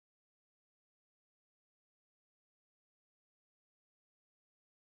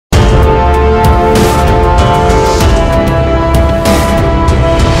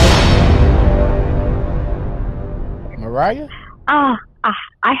Oh,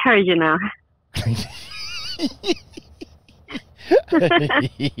 I heard you now.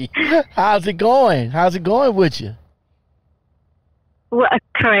 How's it going? How's it going with you? Well,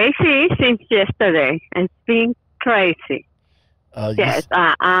 crazy since yesterday. It's been crazy. Yes,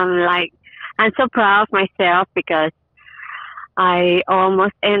 I'm so proud of myself because I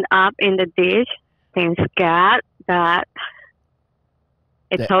almost end up in the ditch. Thanks God that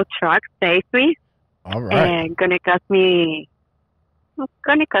a tow truck saved me. All right. And gonna cost me a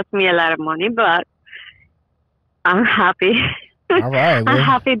lot of money, but I'm happy. All right. I'm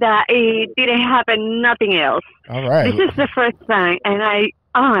happy that it didn't happen. Nothing else. All right. This is the first time, and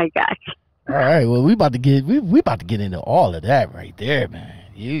oh my gosh. All right. Well, we about to get into all of that right there, man.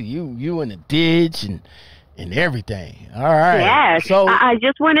 You in the ditch and everything. All right. Yes. So I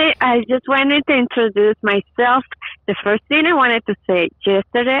just wanted to introduce myself. The first thing I wanted to say,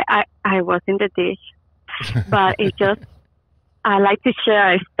 yesterday I was in the ditch, but it just I like to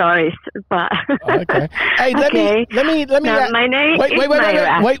share stories. But okay. Hey, let me. Now, my name is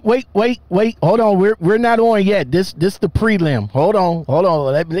Myra. Wait. Hold on. We're not on yet. This the prelim. Hold on.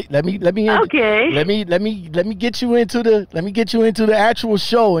 Let me. Okay. Let me get you into the actual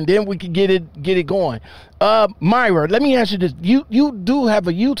show, and then we can get it going. Myra, let me ask you this. You do have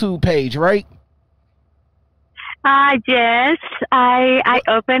a YouTube page, right? Yes, I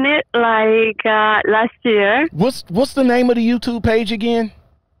opened it like last year. What's the name of the YouTube page again?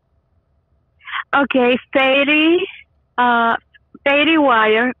 Okay, Fairywire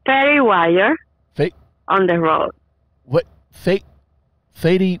on the road. What?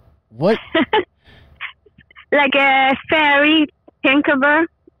 Fady what? Like a ferry, Tinkerbell.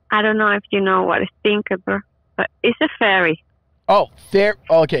 I don't know if you know what is Tinkerbell, but it's a ferry. Oh,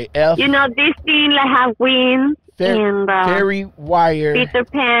 okay. You know this thing like have wings. Fairywire. Peter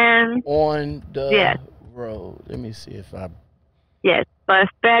Pan. On the road. Let me see if I... Yes, but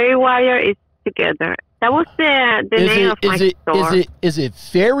Fairywire is together. That was the name of my store. Is it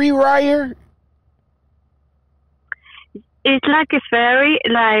Fairywire? It's like a ferry,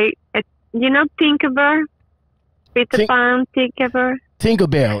 like, Tinkerbell? Peter Pan, Tinkerbell?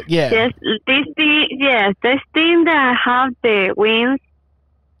 Tinkerbell, yeah. Yes, this thing that have the wings.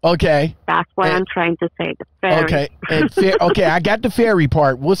 Okay. That's what I'm trying to say, the ferry. Okay, okay, I got the ferry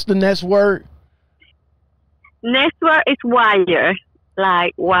part. What's the next word? Next word is wire,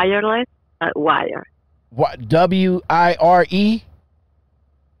 like wireless, but wire. What, W-I-R-E?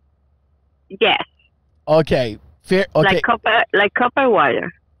 Yes. Okay. Okay. Like copper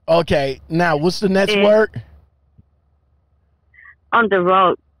wire. Okay, now what's the next word? On the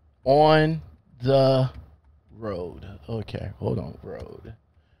road. On the road. Okay, hold on, road.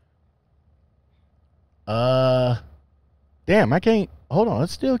 Damn, I can't. Hold on, I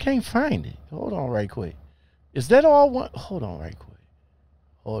still can't find it. Hold on, right quick. Is that all one? Hold on, right quick.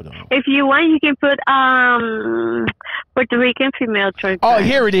 Hold on. If you want, you can put Puerto Rican female truck. Oh,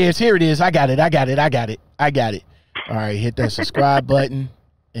 here it is. I got it. All right, hit that subscribe button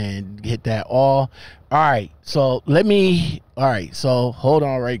and hit that all. All right, so so hold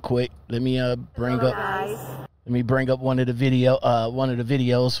on, right quick. Let me bring up one of the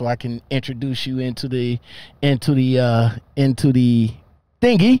videos so I can introduce you into the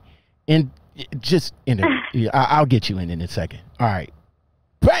thingy, and just I'll get you in a second. All right,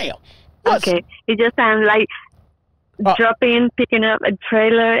 bam. Okay, it just sounds like picking up a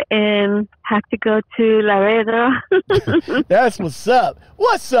trailer and have to go to Laredo. That's what's up.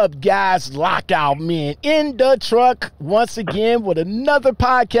 What's up, guys? Lockout Men in the truck once again with another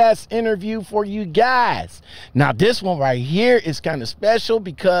podcast interview for you guys. Now, this one right here is kind of special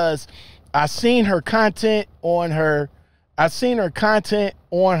because I seen her content on her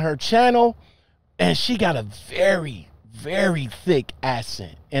channel, and she got a very, very thick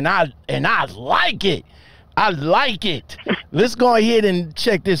accent, and I like it. I like it. Let's go ahead and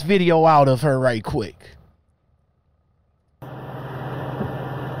check this video out of her right quick.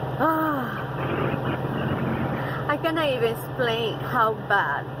 I cannot even explain how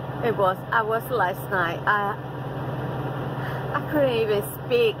bad it was. I was last night. I couldn't even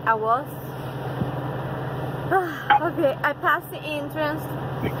speak. I was okay. I passed the entrance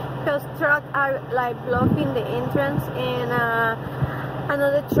because trucks are like blocking the entrance, and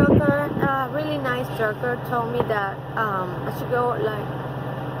another trucker, really nice trucker, told me that I should go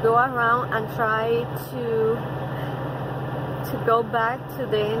around and try to go back to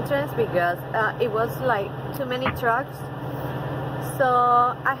the entrance because it was like too many trucks.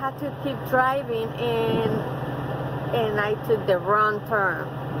 So I had to keep driving, and I took the wrong turn.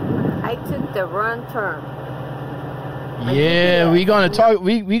 Yeah, we're gonna talk.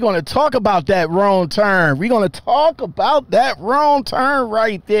 We gonna talk about that wrong turn. We're gonna talk about that wrong turn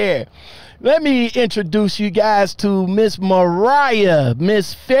right there. Let me introduce you guys to Miss Maria,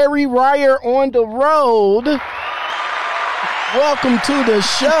 Miss Fairywire on the road. Welcome to the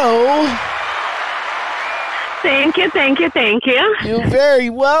show. Thank you. You're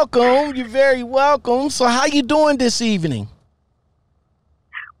very welcome. You're very welcome. So, how you doing this evening?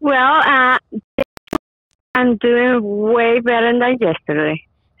 Well, I'm doing way better than yesterday.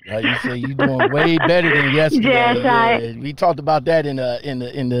 You say you're doing way better than yesterday. Yes, we talked about that in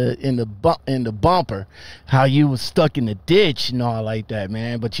the bumper, how you was stuck in the ditch and all like that,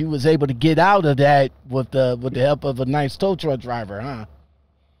 man. But you was able to get out of that with the help of a nice tow truck driver, huh?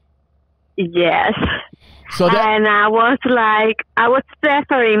 Yes. So and I was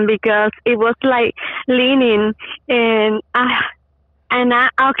suffering because it was like leaning, and my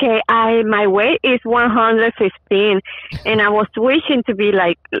weight is 115, and I was wishing to be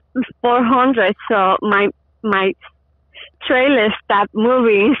like 400, so my trailer stopped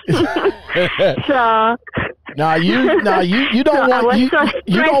moving. So you don't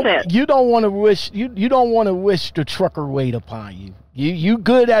want to wish the trucker weight upon you. You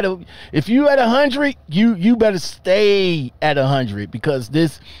good at if you at 100, you better stay at 100, because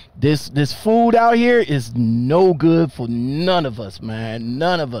this food out here is no good for none of us, man.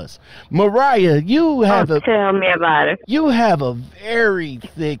 None of us. Mariah, tell me about it. You have a very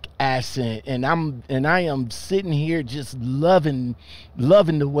thick accent, and I am sitting here just loving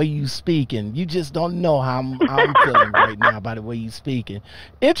the way you speak, and you just don't know how I'm feeling right now by the way you speaking.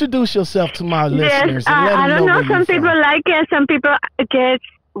 Introduce yourself to my listeners and let them know. I don't know. Some people like it. Some people get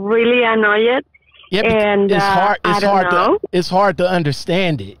really annoyed. Yeah, and it's hard to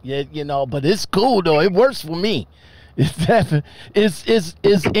understand it, you know, but it's cool though. It works for me. Is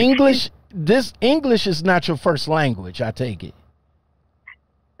English, this English is not your first language, I take it.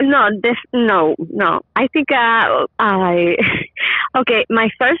 No. I think okay, my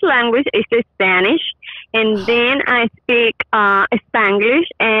first language is Spanish, and then I speak Spanglish,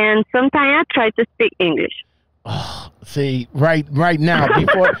 and sometimes I try to speak English. Oh, see, right now,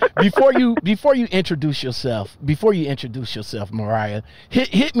 before you introduce yourself, Mariah,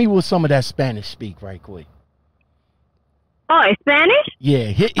 hit me with some of that Spanish speak right quick. Oh, Spanish?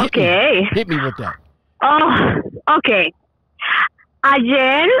 Yeah, hit me with that. Oh, okay.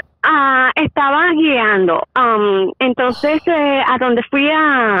 Ayer estaba guiando, entonces a donde fui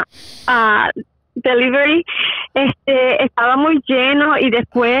a delivery, estaba muy lleno, y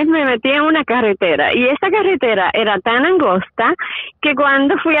después me metí en una carretera, y esa carretera era tan angosta que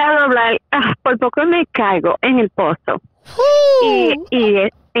cuando fui a doblar, por poco me caigo en el pozo.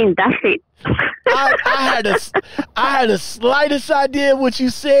 And that's it. I had the slightest idea what you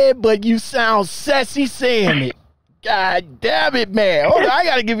said, but you sound sassy saying it. God damn it, man. Hold on, I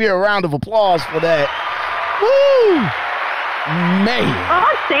got to give you a round of applause for that. Woo! Man.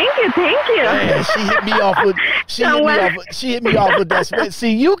 Oh, thank you. Man, she hit me off with that.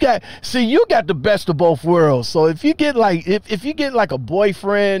 See, you got the best of both worlds. So if you get like a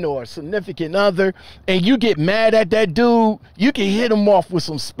boyfriend or a significant other and you get mad at that dude, you can hit him off with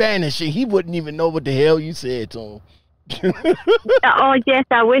some Spanish and he wouldn't even know what the hell you said to him. Oh yes,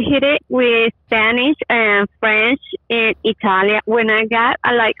 I will hit it with Spanish and French and Italian. When I got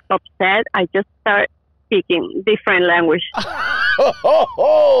upset, I just start speaking different language. And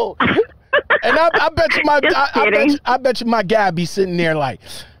I bet you my guy be sitting there like,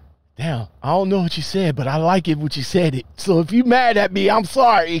 damn, I don't know what you said, but I like it what you said it. So if you mad at me, I'm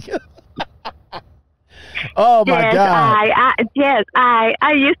sorry. Oh my God!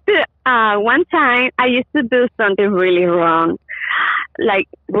 I used to. One time, I used to do something really wrong, like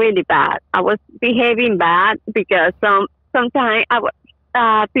really bad. I was behaving bad because sometimes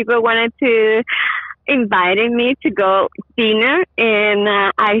people wanted to invite me to go dinner, and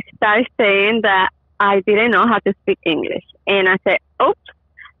I started saying that I didn't know how to speak English, and I said, "Oops,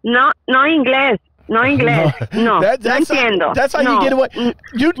 no inglés." No inglés. No entiendo. That's how you get away. No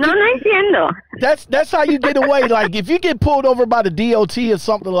entiendo. That's how you get away. Like if you get pulled over by the DOT or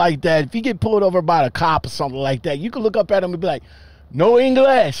something like that, if you get pulled over by the cop or something like that, you can look up at them and be like, "No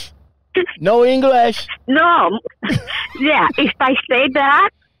English, no English." No. Yeah, if I say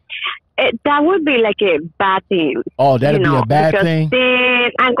that, that would be like a bad thing. Oh, that'd be a bad thing.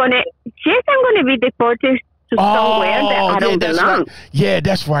 Then I'm gonna be deported to somewhere that I don't belong. Right. Yeah,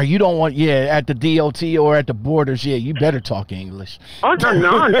 that's right. You don't want, at the DOT or at the borders, you better talk English. Oh,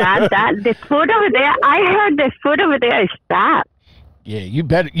 no, the food over there, I heard the food over there is bad. Yeah, you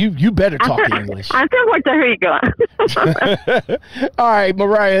better talk English. I'm from Puerto Rico. All right,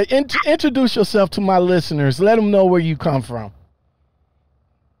 Maria, introduce yourself to my listeners. Let them know where you come from.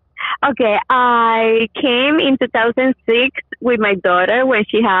 Okay, I came in 2006 with my daughter when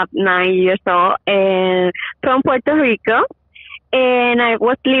she had 9 years old, and from Puerto Rico, and I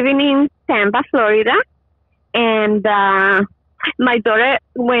was living in Tampa, Florida, and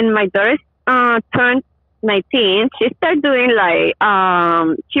when my daughter turned 19, she started doing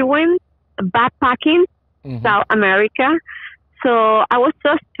she went backpacking South America. So I was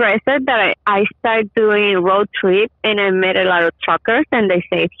so stressed that I started doing road trip, and I met a lot of truckers, and they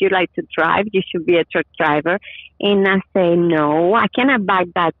say, if you like to drive, you should be a truck driver. And I say, no, I cannot buy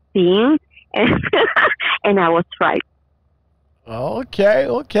that thing. And I was right.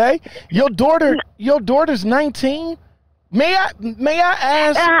 Okay. Your daughter's 19? May I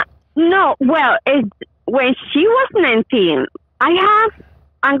ask? No, well, when she was 19,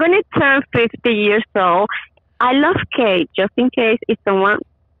 I'm going to turn 50 years old. I love cake, just in case if someone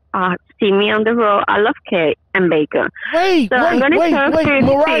see me on the road. I love cake and bacon. Wait,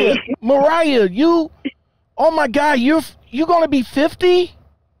 Maria, you, oh my God, you're going to be 50?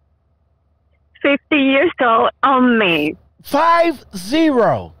 50 years old on May. 50.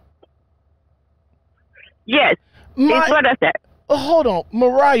 Yes, that's what I said. Hold on,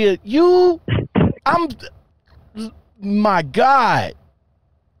 Maria, my God,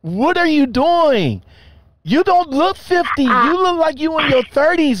 what are you doing? You don't look 50. You look like you in your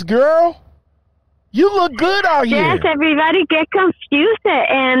 30s, girl. You look good out here. Yes, everybody get confused,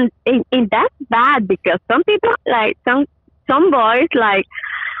 and that's bad because some people, like some boys, like,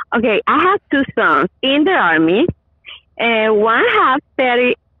 okay, I have two sons in the army, and one has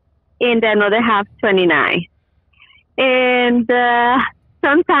 30 and the other has 29. And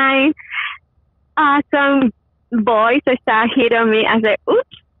sometimes some boys start hitting me. I say,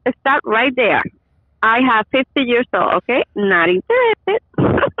 oops, stop right there. I have 50 years old, okay? Not interested.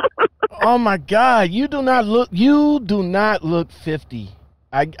 Oh my God, you do not look 50.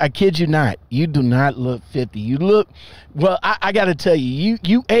 I kid you not. You do not look 50. You look, well, I got to tell you,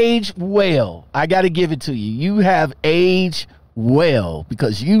 you age well. I got to give it to you. You have aged well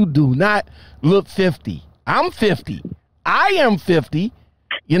because you do not look 50. I'm 50. I am 50.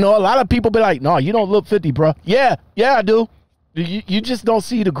 You know, a lot of people be like, no, you don't look 50, bro. Yeah, I do. You just don't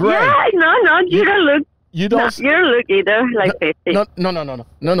see the gray. Yeah, no, you don't look. You don't look either like 50.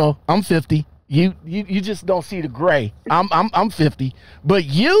 No. I'm 50. You just don't see the gray. I'm 50. But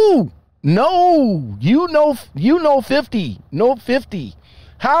you know 50. No 50.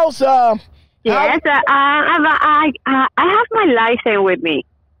 How's Yes, I have my license with me.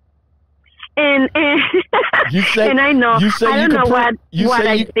 And you say, and I know I don't know what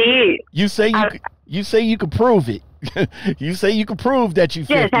I did. You say you could prove it. You say you can prove that you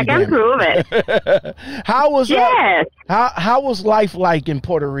 50. Yes, I can prove it. How was how was life like in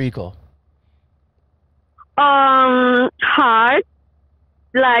Puerto Rico? Hard.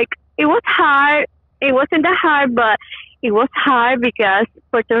 Like it was hard. It wasn't that hard, but it was hard because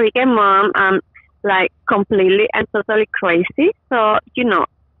Puerto Rican mom like completely and totally crazy. So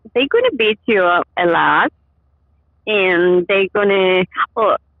they're gonna beat you up a lot, and they're gonna.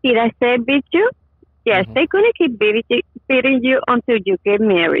 Oh, did I say beat you? Yes, they're gonna keep beating you until you get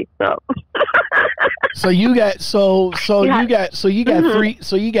married. So you got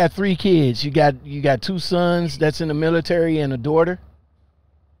three kids. You got two sons that's in the military and a daughter.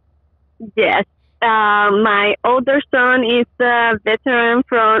 Yes, my older son is a veteran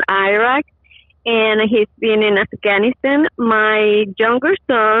from Iraq, and he's been in Afghanistan. My younger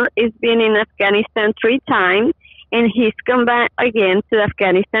son has been in Afghanistan 3 times, and he's come back again to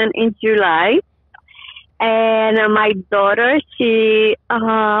Afghanistan in July. And my daughter, she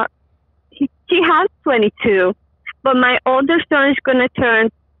has 22, but my older son is gonna turn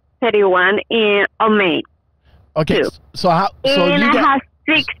 31 on May. Okay, so I have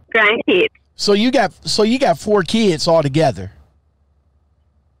 6 grandkids. So you got 4 kids altogether.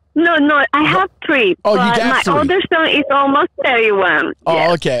 No, I have 3. Oh, but you got 3. My older son is almost 31. Oh,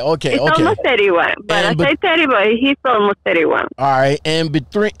 yes. okay. He's almost 31, but I say 30, but he's almost 31. All right, and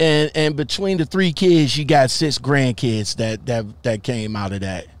between the 3 kids, you got 6 grandkids that came out of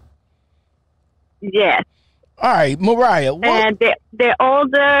that. Yes. All right, Maria. And the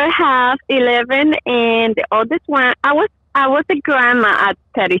older have 11, and the oldest one, I was a grandma at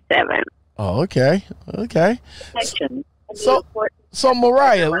 37. Oh, okay. So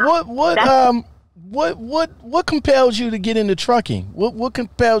Maria, what compels you to get into trucking? What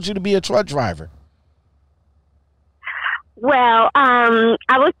compels you to be a truck driver? Well, I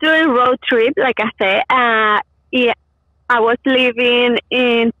was doing road trip, like I said. I was living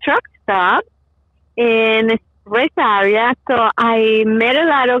in truck stop in rest area, so I met a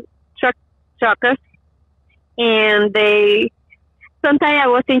lot of truckers, and sometimes I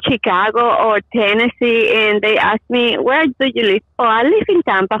was in Chicago or Tennessee, and they asked me, where do you live? Oh, I live in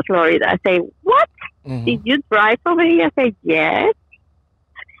Tampa, Florida. I say, what? Mm-hmm. Did you drive over here? I say, yes.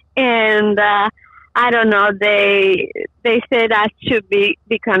 And I don't know, they said I should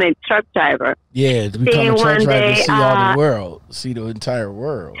become a truck driver. Yeah, to become a truck driver, see all the world, see the entire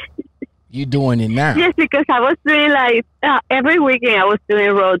world. You doing it now. Yes, because I was doing every weekend I was doing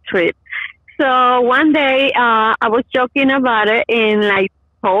a road trip. So one day I was joking about it and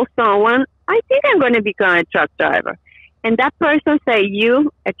told someone, I think I'm going to become a truck driver. And that person said,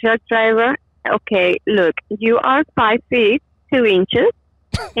 you, a truck driver? Okay, look, you are 5 feet, 2 inches,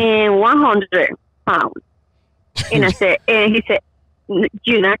 and 100 pounds. And I said, and he said,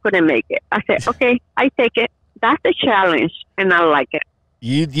 you're not going to make it. I said, okay, I take it. That's a challenge, and I like it.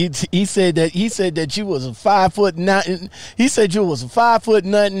 He said that you was a 5 foot nothing. He said you was a 5 foot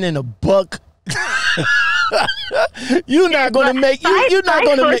nothing and a buck. You're not gonna make you're not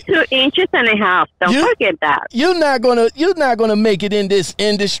gonna make 2 inches and a half. Don't forget that. You're not gonna make it in this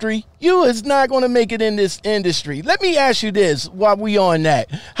industry. You is not gonna make it in this industry. Let me ask you this while we on that.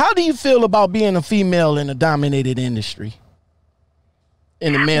 How do you feel about being a female in a dominated industry?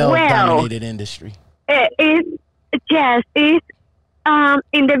 In the male dominated industry? In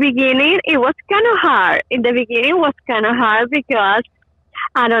the beginning, it was kind of hard. In the beginning, it was kind of hard because,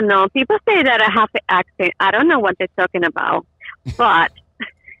 I don't know, people say that I have an accent. I don't know what they're talking about. But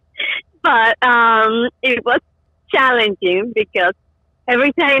it was challenging because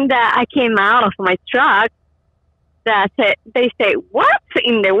every time that I came out of my truck, they say, what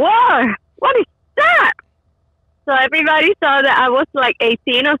in the world? What is that? So everybody saw that I was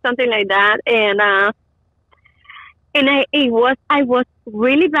 18 or something like that. And I was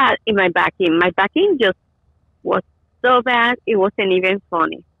really bad in my backing. My backing just was so bad, it wasn't even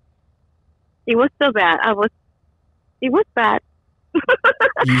funny. It was so bad. It was bad.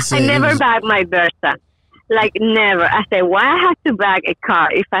 I never bagged my Versa. Never. I said, why I have to bag a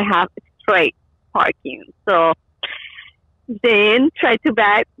car if I have straight parking? So then try to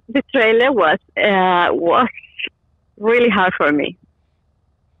bag the trailer was really hard for me.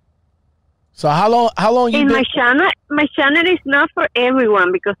 So how long you been? My channel is not for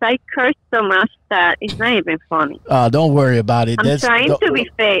everyone because I curse so much that it's not even funny. Don't worry about it. I'm trying to be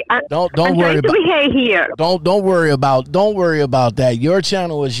fake. Don't worry about behave here. Don't worry about that. Your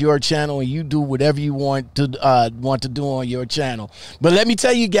channel is your channel, and you do whatever you want to do on your channel. But let me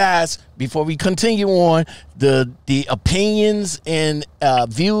tell you guys, before we continue on, the opinions and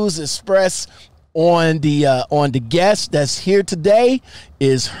views expressed on the guest that's here today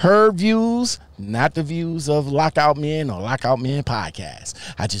is her views, not the views of Lockout Men or Lockout Men podcast.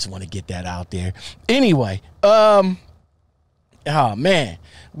 I just want to get that out there. Anyway, oh man,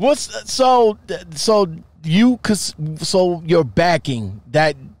 so your backing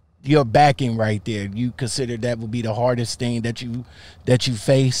right there, you consider that would be the hardest thing that you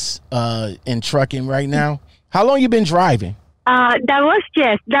face in trucking right now? How long you been driving? That was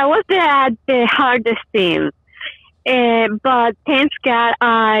the hardest thing. But thanks God,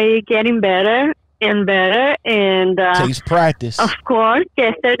 I getting better and better. And takes practice. Of course,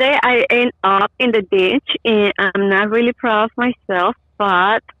 yesterday I ended up in the ditch, and I'm not really proud of myself.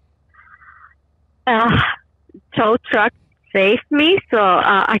 But tow truck saved me, so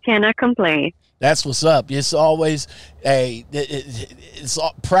I cannot complain. That's what's up. It's always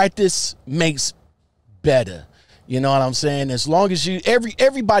practice makes better. You know what I'm saying? As long as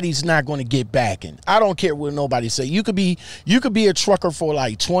everybody's not going to get backing. I don't care what nobody say. You could be a trucker for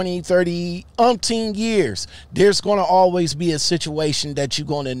 20, 30, umpteen years. There's going to always be a situation that you're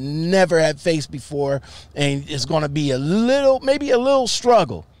going to never have faced before, and it's going to be maybe a little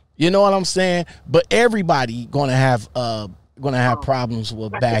struggle. You know what I'm saying? But everybody going to have problems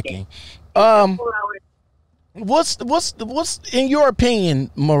with backing. What's in your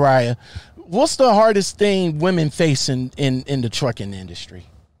opinion, Mariah? What's the hardest thing women face in the trucking industry?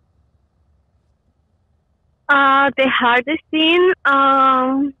 The hardest thing,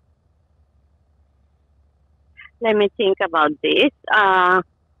 let me think about this.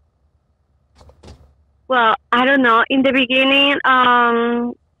 Well, I don't know. In the beginning,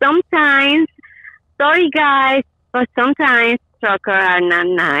 sometimes, sorry guys, but sometimes truckers are not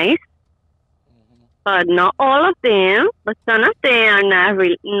nice. But not all of them, but some of them are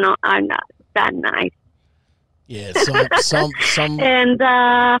not that nice. Yeah, some. And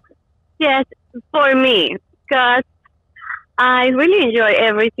yes, for me, because I really enjoy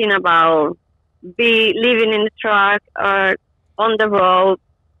everything about be living in the truck or on the road.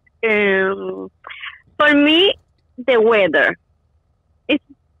 For me, the weather. It's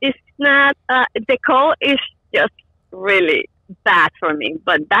not, the cold is just really bad for me,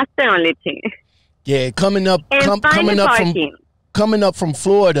 but that's the only thing. Yeah, coming up from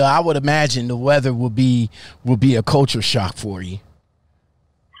Florida, I would imagine the weather will be a culture shock for you.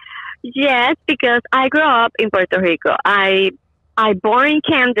 Yes, because I grew up in Puerto Rico. I born in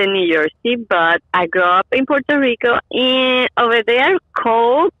Camden, New Jersey, but I grew up in Puerto Rico, and over there,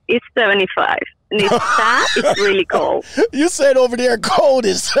 cold is 75. And it's really cold. You said over there, cold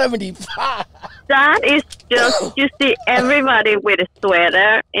is 75. That is just, you see everybody with a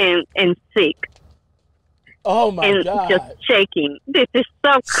sweater and sick. Oh, my and God. Just shaking. This is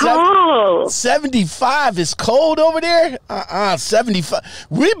so cold. 75 is cold over there? 75.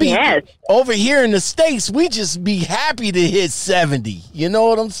 We be over here in the States, we just be happy to hit 70. You know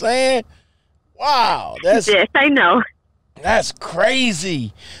what I'm saying? Wow. Yes, I know. That's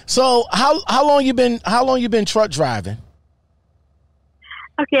crazy. So how long you been truck driving?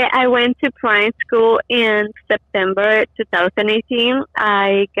 Okay, I went to prime school in September 2018.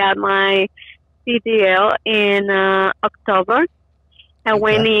 I got my CDL in October. I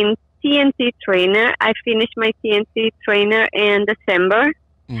went in TNT trainer. I finished my TNT trainer in December.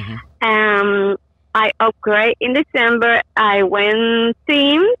 I upgraded in December. I went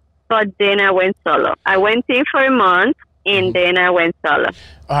team, but then I went solo. I went team for a month, and then I went solo.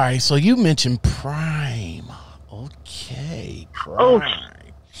 All right, so you mentioned prime. Okay, prime.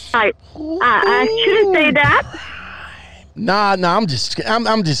 Oh, I shouldn't say that. Nah, I'm just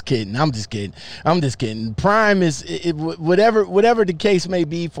kidding. Prime is whatever the case may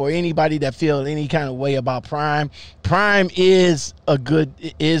be for anybody that feel any kind of way about Prime. Prime is a good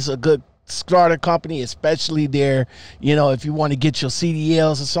starter company, especially there. You know, if you want to get your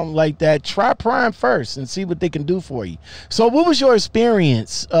CDLs or something like that, try Prime first and see what they can do for you. So, what was your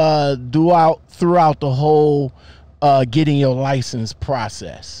experience throughout the whole getting your license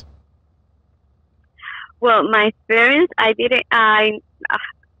process? Well, my experience,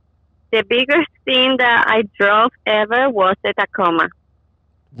 the biggest thing that I drove ever was the Tacoma.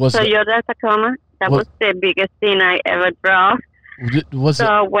 Toyota Tacoma. That was the biggest thing I ever drove. Was it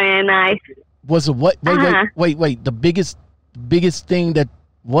what? Wait. The biggest thing that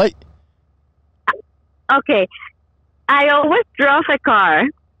what? Okay. I always drove a car.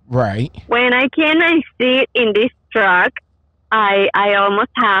 Right. When I cannot sit in this truck, I almost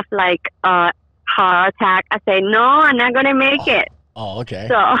have like a heart attack. I say, no, I'm not going to make it. Oh, okay.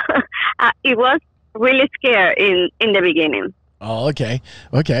 So it was really scary in the beginning. Oh, okay.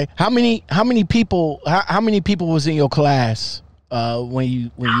 Okay. How many people was in your class when you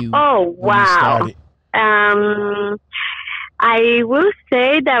started? I will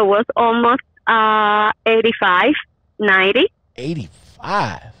say that was almost 85, 90.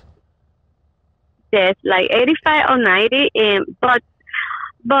 85. Yes, like 85 or 90.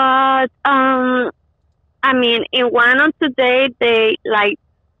 But I mean, in one or two days, they like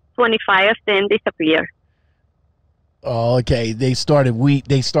 25 of them disappear. Oh, okay. They started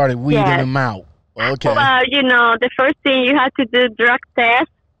weeding them out. Okay. Well, you know, the first thing you have to do drug test,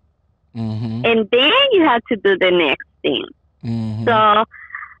 and then you have to do the next thing. So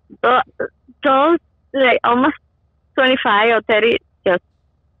those like almost 25 or 30, just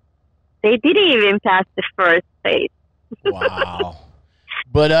they didn't even pass the first phase. Wow.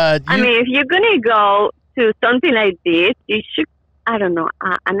 But I mean, if you're gonna go to something like this, you should. I don't know.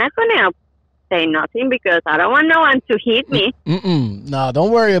 I'm not gonna say nothing because I don't want no one to hit me. No,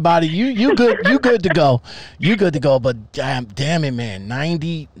 don't worry about it. You good. You good to go. You good to go. But damn it, man.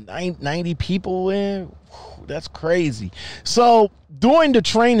 90 people in. That's crazy. So during the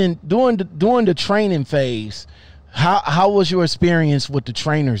training, during the training phase, how was your experience with the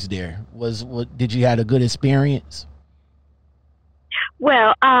trainers there? Did you have a good experience?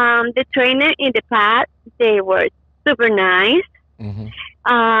 Well, the trainer in the past, they were super nice.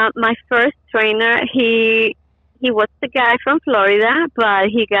 My first trainer, he was the guy from Florida, but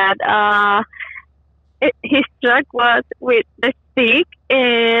he got his truck was with the stick,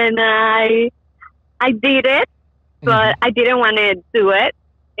 and I did it, but I didn't want to do it.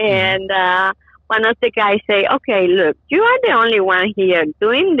 And one of the guys say, "Okay, look, you are the only one here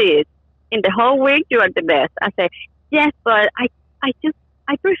doing this. In the whole week, you are the best." I say, "Yes, but I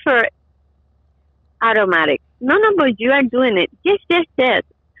prefer automatic." No, but you are doing it. Yes.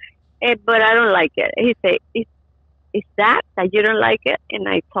 But I don't like it. He said, is that you don't like it? And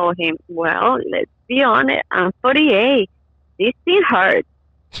I told him, well, let's be honest. I'm 48. This thing hurts.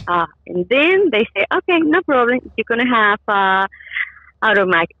 And then they say, okay, no problem. You're going to have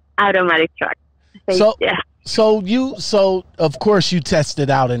automatic truck. Yeah. So of course you tested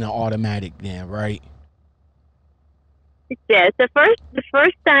out in an automatic then, right? Yes, the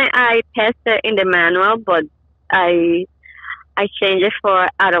first time I tested in the manual, but I changed it for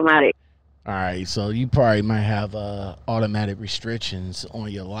automatic. All right, so you probably might have automatic restrictions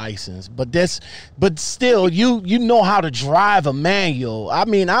on your license, but still, you know how to drive a manual. I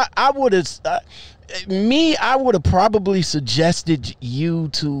mean, I would have, I would have probably suggested you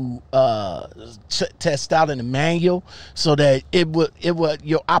to test out in the manual so that it would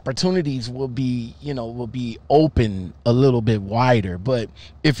your opportunities will be open a little bit wider. But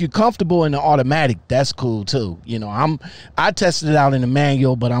if you're comfortable in the automatic, that's cool too. I tested it out in the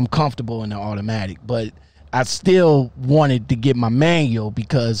manual, but I'm comfortable in the automatic. But I still wanted to get my manual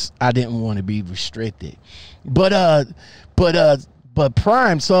because I didn't want to be restricted. But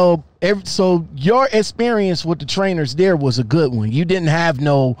Prime, so your experience with the trainers there was a good one. You didn't have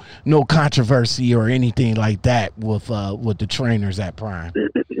no controversy or anything like that with the trainers at Prime.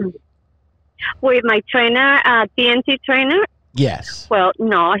 With my trainer, TNT trainer. Yes. Well,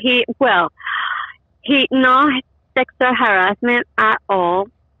 no, he no sexual harassment at all.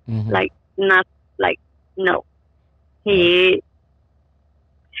 Mm-hmm. No. He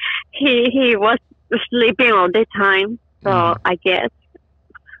was sleeping all the time. So I guess.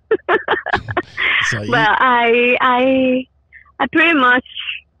 Well, I pretty much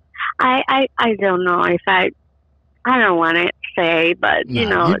I don't know if I don't want to say, but you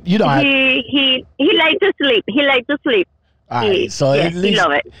don't he liked to sleep. He liked to sleep. All right, so yes, he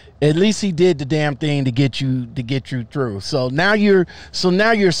loved it. At least he did the damn thing to get you through. So now you're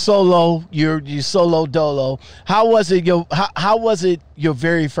solo. You're solo dolo. How was it your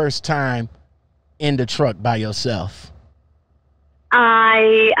very first time in the truck by yourself?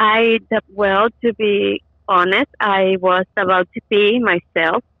 Well, to be honest, I was about to pee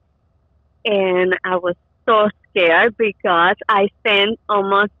myself, and I was so scared because I spent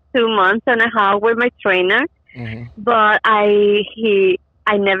almost 2 months and a half with my trainer, but I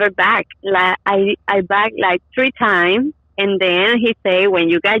never backed. I backed like 3 times, and then he said, when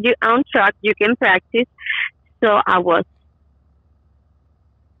you got your own truck, you can practice. So I was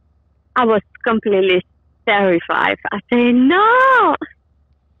completely terrified. I said, no.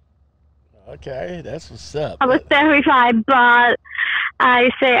 Okay, that's what's up. I was terrified, but I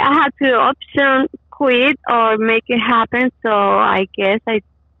say I had two options: quit or make it happen. So I guess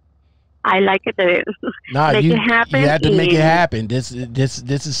I like it to make it happen. You had to make it happen. This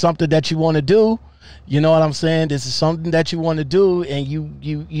is something that you want to do. You know what I'm saying? This is something that you want to do, and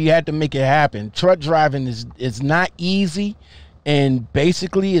you had to make it happen. Truck driving is not easy. And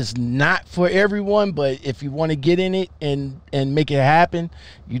basically it's not for everyone, but if you want to get in it and make it happen,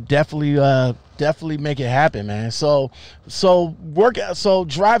 you definitely make it happen, man. So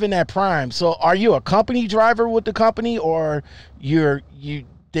driving that Prime. So are you a company driver with the company, or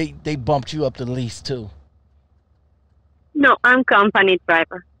they bumped you up the lease too? No, I'm company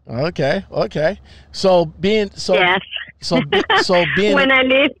driver. Okay. So being yes. So being when I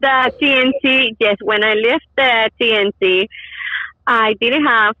left the TNT, I didn't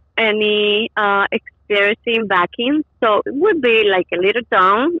have any experience in backing, so it would be like a little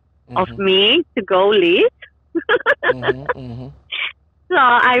down of me to go lead. So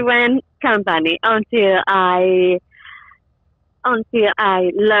I went company until I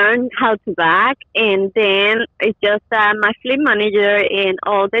learned how to back, and then it's just that my fleet manager and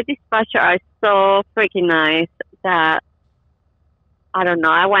all the dispatcher are so freaking nice that I don't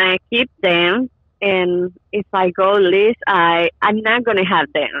know. I want to keep them. And if I go lease, I'm not gonna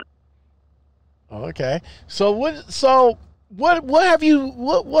have them. Okay. So what have you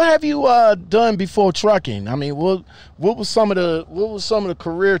done before trucking? I mean, what was some of the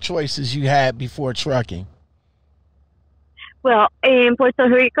career choices you had before trucking? Well, in Puerto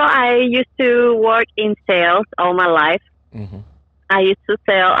Rico, I used to work in sales all my life. I used to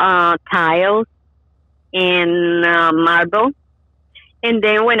sell tiles and marble. And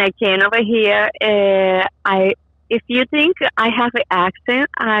then when I came over here, if you think I have an accent,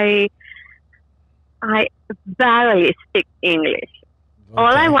 I barely speak English. Okay.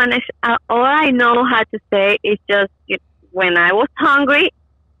 All I know how to say is just when I was hungry,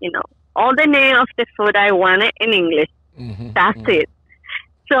 all the name of the food I wanted in English. That's it.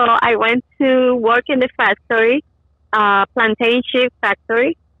 So I went to work in the factory, plantain chip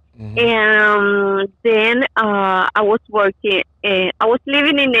factory. And then I was working. I was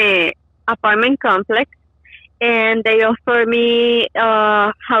living in a apartment complex, and they offered me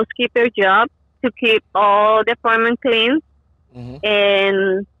a housekeeper job to keep all the apartment clean.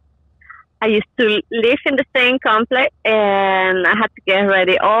 And I used to live in the same complex, and I had to get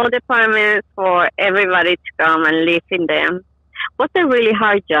ready all the apartments for everybody to come and live in them. It was a really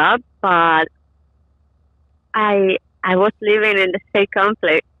hard job, but I was living in the same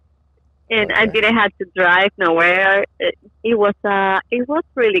complex, and I didn't have to drive nowhere. It was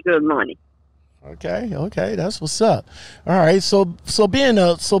really good money. Okay, that's what's up. All right, so being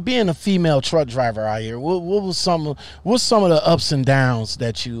a female truck driver out here, what's some of the ups and downs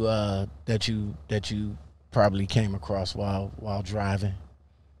that you probably came across while driving?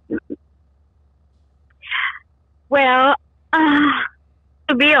 Well,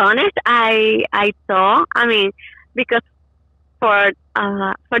 to be honest, I thought, I mean, because for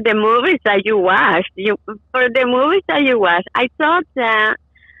the movies that you watch, I thought that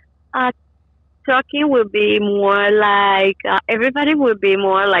trucking would be more like everybody would be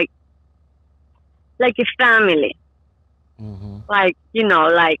more like a family. Mm-hmm. Like,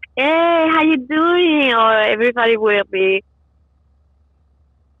 like, hey, how you doing? Or everybody will be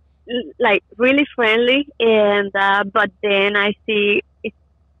like really friendly, and but then I see it's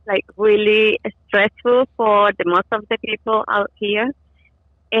like really stressful for the most of the people out here,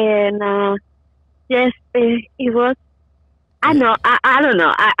 and yes, it was. I know. I don't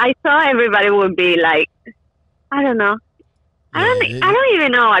know. I thought everybody would be like, I don't know. I don't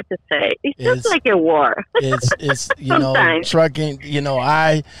even know what to say. It's just like a war. It's trucking.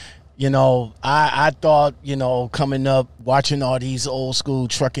 I thought, coming up, watching all these old school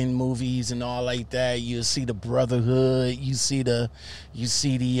trucking movies and all like that, you see the brotherhood, you see the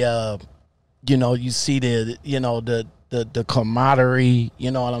camaraderie,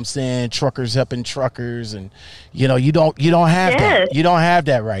 you know what I'm saying? Truckers helping truckers, and you don't have that. You don't have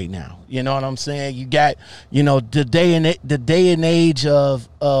that right now. You know what I'm saying? You got, the day and age of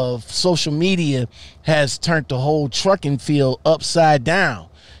social media has turned the whole trucking field upside down.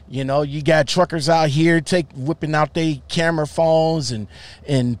 You got truckers out here whipping out their camera phones and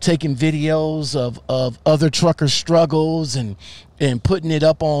taking videos of other truckers' struggles and putting it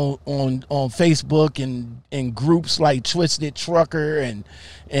up on Facebook and groups like Twisted Trucker and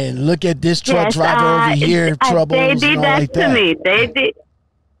look at this truck driver over here, troubles. They did and all that like to that. me.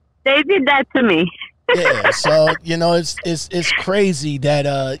 They did that to me. Yeah, so it's crazy that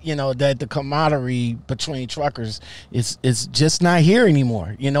that the camaraderie between truckers is just not here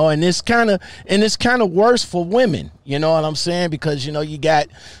anymore, and it's kind of worse for women, you know what I'm saying, because you got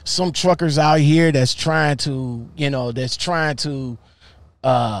some truckers out here that's trying to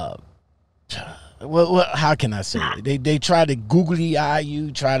well, how can I say it? They try to googly eye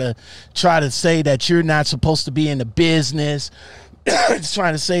you, try to say that you're not supposed to be in the business. It's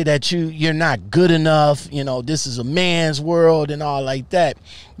trying to say that you're not good enough. This is a man's world and all like that.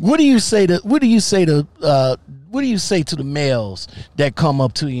 What do you say to the males that come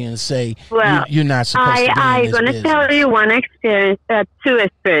up to you and say, well, you're not supposed to be in this I'm going to tell you one experience, two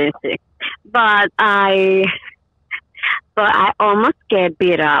experiences, but I almost get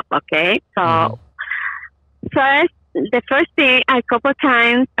beat up. Okay, so the first thing, a couple of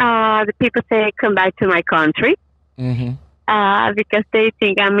times, the people say, come back to my country. Mm-hmm. Because they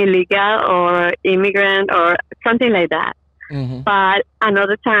think I'm illegal or immigrant or something like that. Mm-hmm. But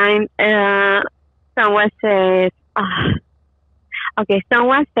another time, someone says,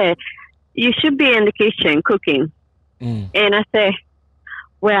 someone said, you should be in the kitchen cooking. Mm. And I say,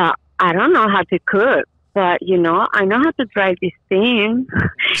 well, I don't know how to cook, but, I know how to drive this thing.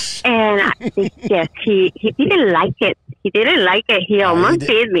 And yes, he didn't like it. He didn't like it. He almost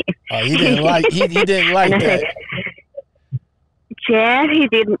beat me. He didn't like that. Said, yes, he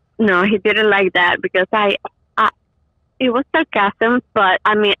didn't. No, he didn't like that because it was sarcasm. But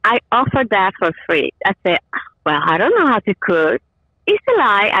I mean, I offered that for free. I said, "Well, I don't know how to cook." It's a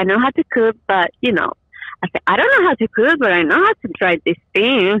lie. I know how to cook, but I said, "I don't know how to cook, but I know how to drive this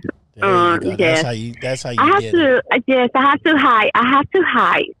thing." Yes, that's how you. I have to. Yes, I have to hide. I have to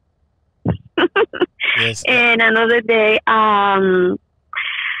hide. Yes. And another day,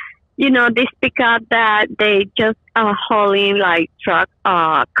 they speak up that they just hauling like truck,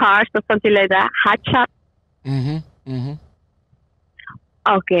 cars or something like that. Hot shop. Mm-hmm. Mm-hmm.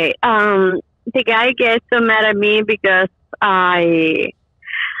 Okay. The guy gets so mad at me because I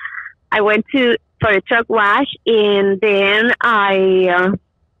went for a truck wash, and then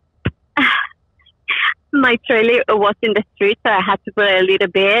my trailer was in the street, so I had to put a little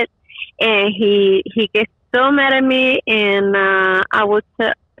bit, and he gets so mad at me, and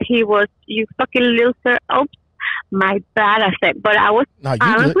he was, you fucking loser. Oops, my bad. I said, but I was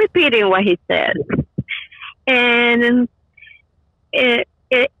repeating what he said, and it's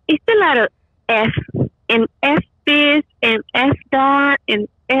a lot of F and F this and F that and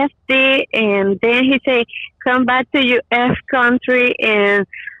F this, And then he said, come back to your F country. And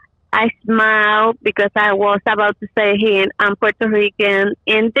I smiled because I was about to say I'm Puerto Rican.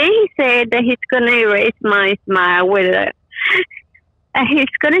 And then he said that he's going to erase my smile with a, he's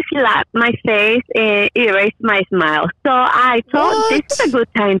going to slap my face and erase my smile. So I thought this is a good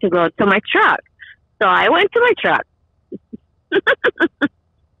time to go to my truck. So I went to my truck.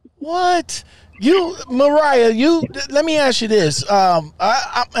 What? Mariah, let me ask you this.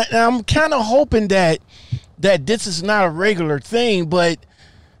 I'm kind of hoping that this is not a regular thing, but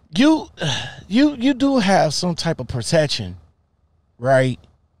you do have some type of protection, right?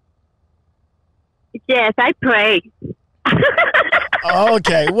 Yes, I pray.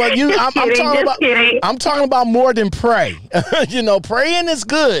 Okay, well, I'm talking about more than pray. Praying is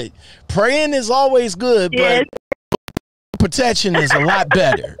good. Praying is always good, yes. But protection is a lot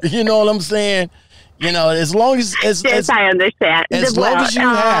better. You know what I'm saying? As long as I understand. As long as you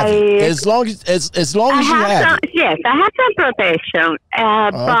have it. As long as you have it. Yes, I have some protection,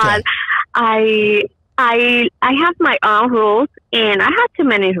 but I have my own rules, and I have too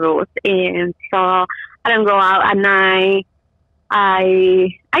many rules, and so I don't go out at night. I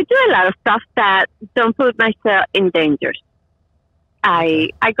do a lot of stuff that don't put myself in danger.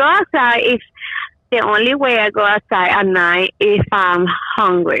 I go outside if the only way I go outside at night if I'm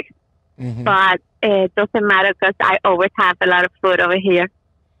hungry. Mm-hmm. But it doesn't matter because I always have a lot of food over here.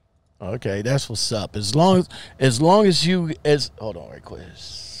 Okay, that's what's up. As long as you hold on right quick.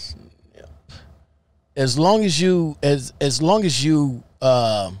 Yep. As long as you is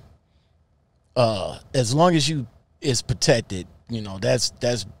protected,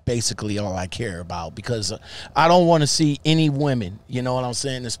 that's basically all I care about, because I don't want to see any women, you know what I'm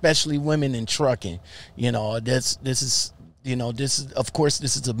saying, especially women in trucking. This is of course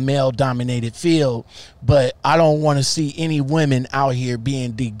this is a male dominated field, but I don't want to see any women out here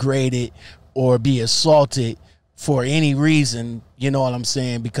being degraded or be assaulted for any reason, you know what I'm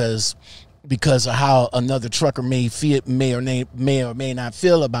saying, because of how another trucker may or may not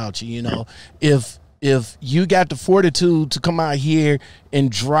feel about you. If you got the fortitude to come out here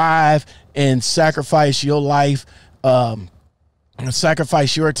and drive and sacrifice your life,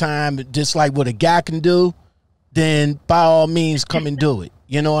 sacrifice your time, just like what a guy can do, then by all means come and do it.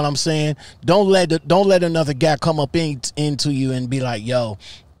 You know what I'm saying? Don't let another guy come up into you and be like, yo,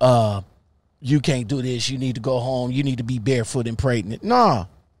 you can't do this. You need to go home. You need to be barefoot and pregnant. No,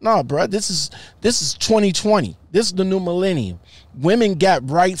 bro. This is 2020. This is the new millennium. Women got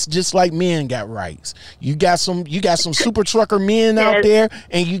rights just like men got rights. You got some super trucker men out there,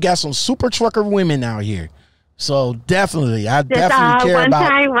 and you got some super trucker women out here. So definitely, I definitely care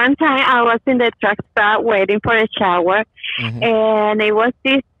about. One time I was in the truck stop waiting for a shower, mm-hmm. and it was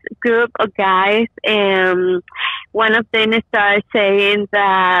this group of guys, and one of them started saying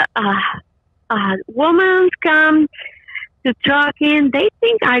that women come to trucking, they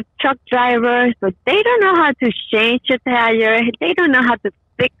think are truck drivers, but they don't know how to change a tire. They don't know how to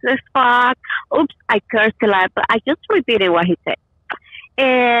fix the spark. Oops, I cursed a lot, but I just repeated what he said.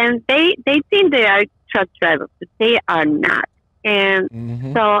 And they think they are truck drivers, but they are not. And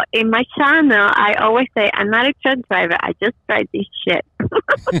mm-hmm. so in my channel, I always say, I'm not a truck driver. I just drive this shit.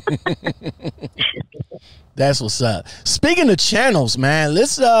 That's what's up. Speaking of channels, man,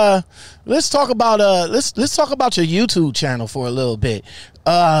 let's talk about let's talk about your YouTube channel for a little bit.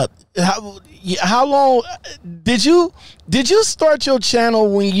 How long did you start your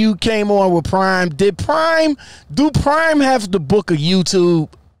channel when you came on with Prime? Do Prime have the book of YouTube?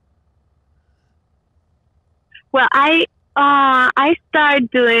 Well, I started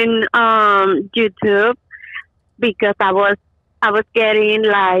doing YouTube because I was getting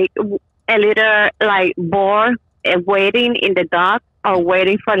like a little like bored waiting in the dock or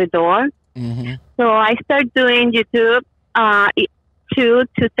waiting for the door. Mm-hmm. So I started doing YouTube to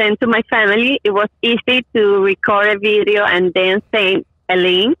send to my family. It was easy to record a video and then send a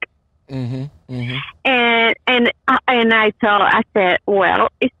link. Mm-hmm. Mm-hmm. And I said,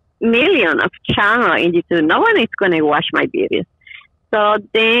 well, it's millions of channels in YouTube. No one is going to watch my videos. So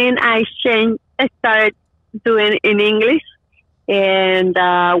then I started doing in English. And,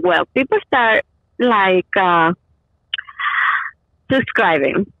 well, people start, like,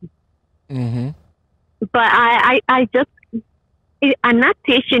 subscribing. Mm-hmm. But I'm not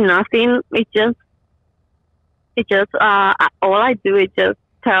teaching nothing. It's just, all I do is just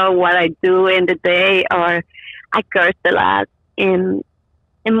tell what I do in the day, or I curse a lot, and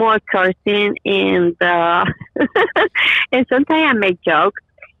more cursing, and, and sometimes I make jokes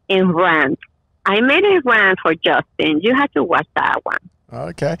and rant. I made a rant for Justin. You have to watch that one.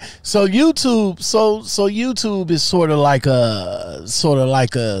 Okay. So YouTube, so YouTube is sort of like a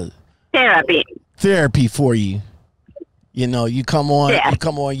therapy. therapy for you. You know, you come on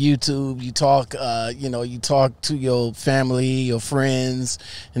YouTube, you talk, you talk to your family, your friends,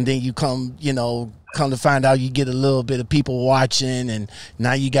 and then you come to find out you get a little bit of people watching, and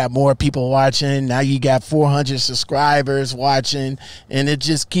now you got more people watching. Now you got 400 subscribers watching, and it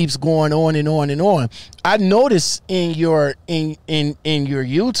just keeps going on and on and on. I noticed in your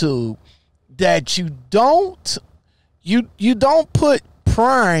YouTube that you don't put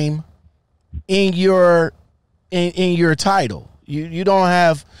Prime in your title. You don't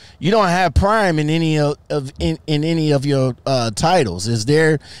have Prime in any of your titles. Is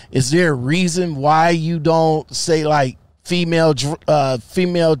there a reason why you don't say like female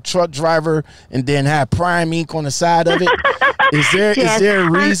truck driver and then have Prime Inc. on the side of it? Is there a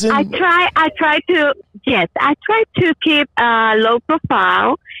reason? I try to keep low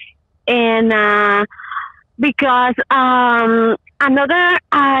profile, and because another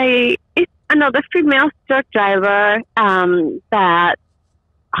female truck driver that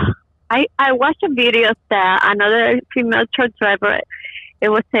I watched a video that another female truck driver, it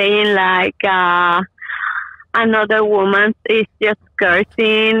was saying like another woman is just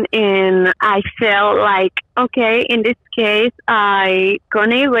cursing, and I felt like, okay, in this case I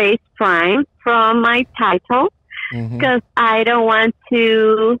gonna erase Prime from my title because I don't want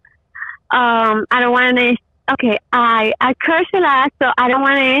to okay, I curse a lot, so I don't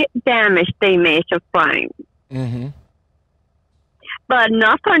want to damage the image of Prime. But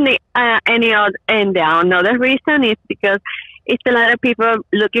not for any other. And the another reason is because it's a lot of people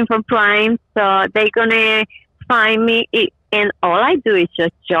looking for Prime, so they're gonna find me, and all I do is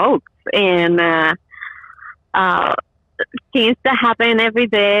just jokes and things that happen every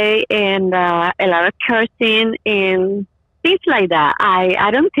day, and a lot of cursing and things like that. I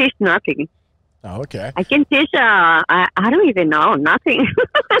don't teach nothing. Oh, okay. I can teach. I don't even know nothing.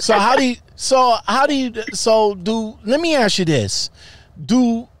 Let me ask you this: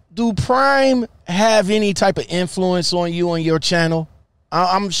 Do Prime have any type of influence on you on your channel?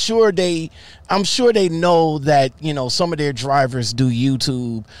 I'm sure they know that some of their drivers do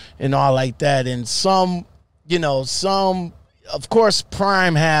YouTube and all like that, and some of course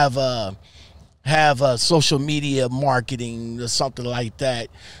Prime have social media marketing or something like that.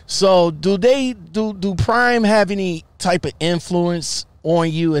 So do Prime have any type of influence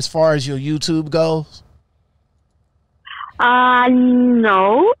on you as far as your YouTube goes?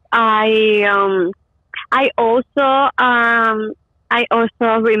 No. I also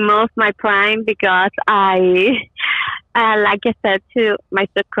removed my Prime because like I said to my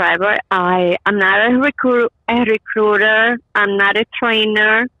subscriber, I'm not a recruiter. I'm not a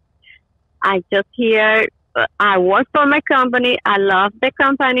trainer. I just here, I work for my company. I love the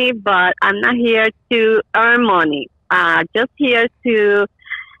company, but I'm not here to earn money. Just here to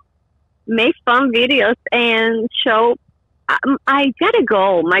make fun videos and show. I got a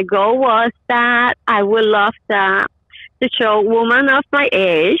goal. My goal was that I would love to show women of my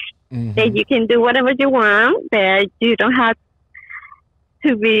age that you can do whatever you want, that you don't have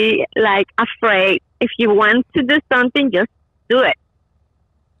to be like afraid. If you want to do something, just do it.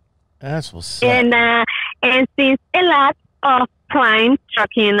 That's what's up. And since a lot of Prime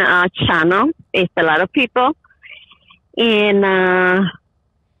trucking channel, it's a lot of people, and I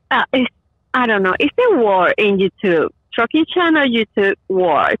don't know, it's a war in YouTube, trucking channel YouTube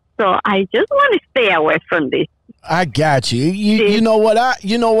war. So I just want to stay away from this. I got you. You know what?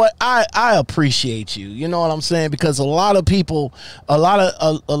 I appreciate you. You know what I'm saying? Because a lot of people, a lot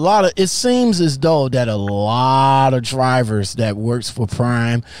of it seems as though that a lot of drivers that works for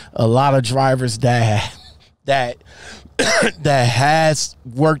Prime, a lot of drivers that has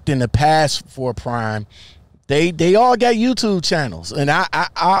worked in the past for Prime, they all got YouTube channels, and I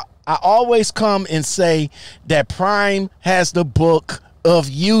always come and say that Prime has the book of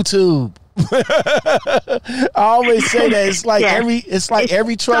YouTube. I always say that it's like every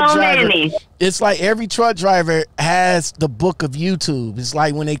truck driver. It's like every truck driver has the book of YouTube. It's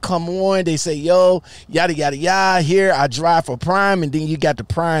like when they come on, they say, "Yo, yada yada yada." Here, I drive for Prime, and then you got the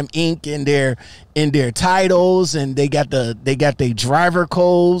Prime Inc. in their titles, and they got their driver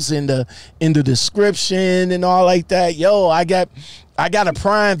codes in the description and all like that. Yo, I got a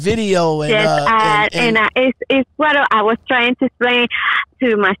Prime video, and it's what I was trying to explain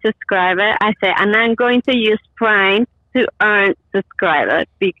to my subscriber. I said, I'm not going to use Prime to earn subscribers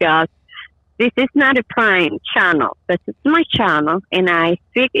because this is not a Prime channel. This is my channel, and I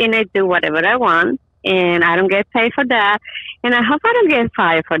speak and I do whatever I want, and I don't get paid for that, and I hope I don't get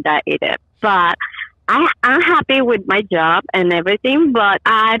fired for that either. But I'm happy with my job and everything, but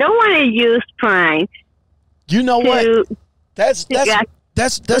I don't want to use Prime. You know what? That's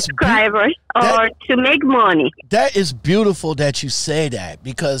subscribers or to make money. That is beautiful that you say that,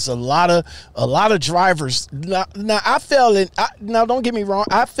 because a lot of drivers now I fell in. Now don't get me wrong,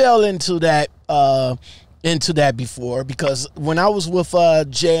 I fell into that before, because when I was with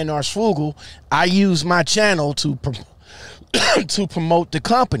J&R Schwugel, I used my channel to promote the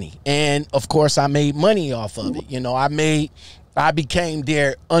company, and of course I made money off of it. You know, I became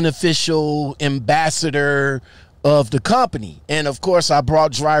their unofficial ambassador of the company, and of course I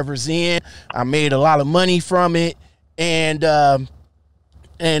brought drivers in. I made a lot of money from it, and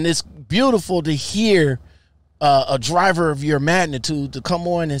it's beautiful to hear a driver of your magnitude to come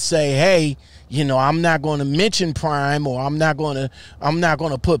on and say, hey, you know, I'm not going to mention Prime, or I'm not going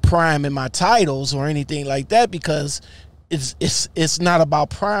to put Prime in my titles or anything like that, because it's not about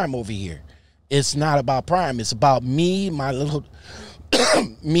Prime over here. It's not about Prime. It's about me, my little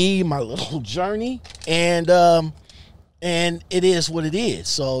my little journey, and it is what it is.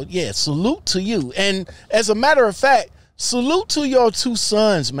 So yeah, salute to you. And as a matter of fact, salute to your 2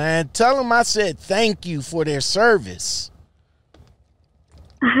 sons, man. Tell them I said thank you for their service.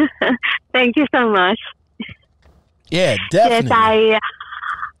 Thank you so much. Yeah, definitely.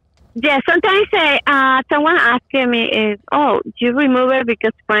 Yes, sometimes someone asking me do you remove it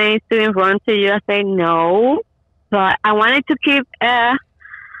because Prime is doing wrong to you? I say no, but I wanted to keep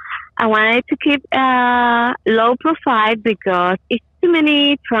low profile, because it's too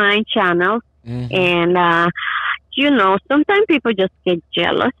many Prime channels, and you know, sometimes people just get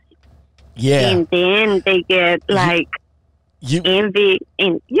jealous. Yeah, and then they get like envy,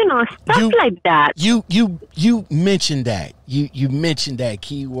 and you know, stuff like that. You mentioned that. You mentioned that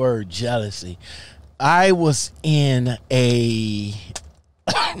key word, jealousy. I was in a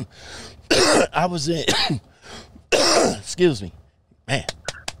excuse me, man.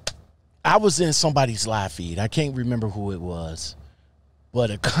 I was in somebody's live feed. I can't remember who it was, but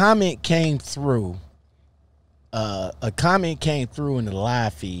a comment came through. A comment came through in the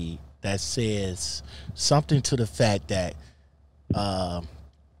live feed that says something to the fact that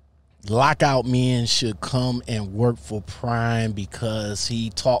Lockoutmen should come and work for Prime because he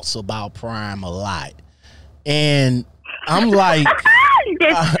talks about Prime a lot. And I'm like,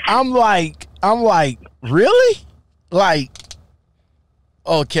 I'm like, really? Like,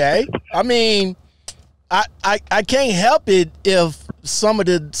 okay. I mean, I can't help it if some of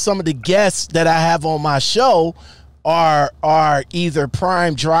the guests that I have on my show are either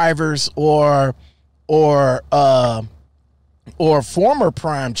Prime drivers or former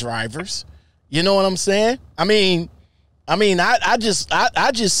Prime drivers. You know what I'm saying? I mean, I just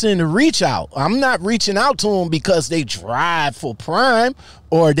send a reach out. I'm not reaching out to them because they drive for Prime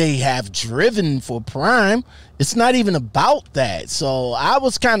or they have driven for Prime. It's not even about that. So I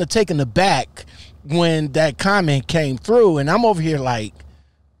was kind of taken aback when that comment came through, and I'm over here like,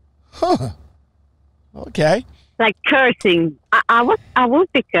 okay. Like cursing. I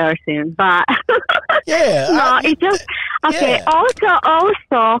won't be cursing, but yeah. No, it just okay. Yeah.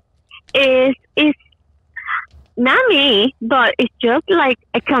 Also, is not me, but it's just like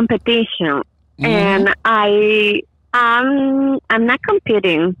a competition, and I'm not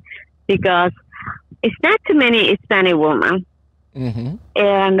competing because it's not too many Hispanic women,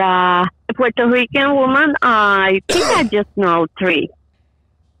 and Puerto Rican woman. I think I just know 3.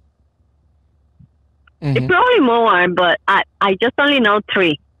 It's probably more, but I just only know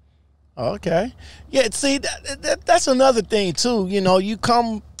 3. Okay. Yeah, see, that's another thing, too. You know, you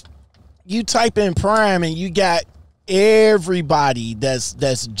type in Prime and you got everybody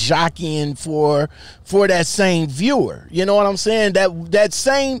that's jockeying for that same viewer. You know what I'm saying? That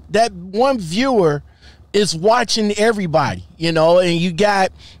one viewer is watching everybody, you know, and you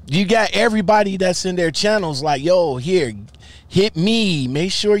got everybody that's in their channels like, yo, here, hit me.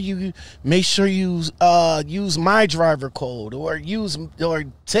 Make sure you use my driver code, or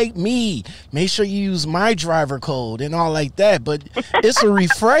take me. Make sure you use my driver code and all like that. But it's a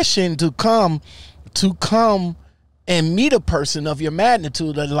refreshing to come and meet a person of your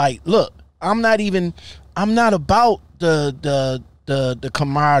magnitude that, like, look, I'm not about the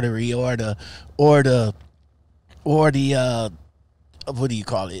camaraderie or the what do you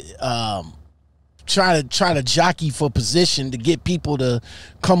call it? Try to jockey for position to get people to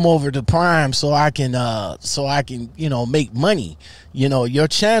come over to Prime so I can you know, make money. You know, your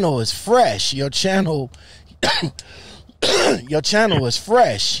channel is fresh. Your channel is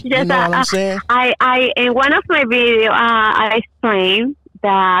fresh. Yes, you know what I'm saying? I in one of my videos I explained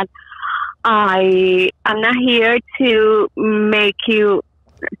that I'm not here to make you,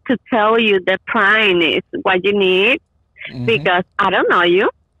 to tell you that Prime is what you need, because I don't know you.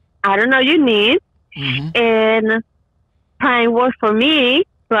 I don't know your needs. And Prime works for me,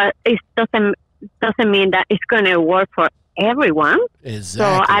 but it doesn't mean that it's going to work for everyone.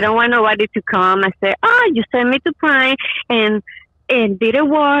 Exactly. So I don't want nobody to come and say, "Oh, you sent me to Prime and didn't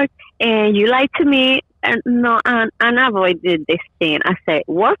work, and you lied to me." And no, and avoided this thing. I say,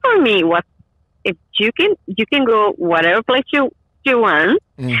 work for me. What if you can go whatever place you want,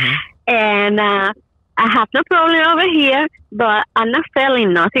 and I have no problem over here, but I'm not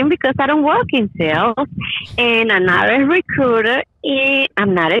selling nothing because I don't work in sales, and I'm not a recruiter, and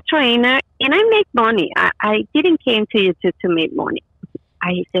I'm not a trainer, and I make money. I didn't came to you to make money.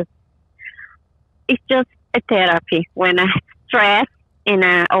 It's just a therapy when I stress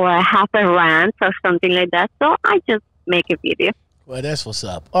or I have a rant or something like that. So I just make a video. Well, that's what's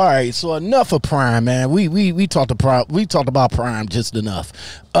up. All right, so enough of Prime, man. We talked about Prime just enough.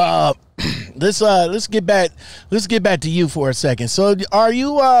 Let's get back to you for a second. So are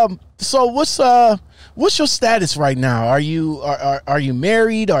you so what's your status right now? Are you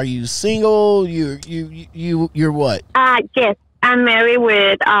married? Are you single? You're what? Yes, I'm married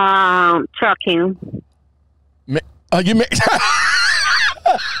with trucking. You married?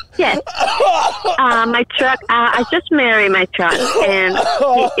 Yes. My truck, I just married my truck, and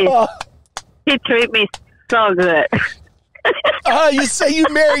he treats me so good. You say you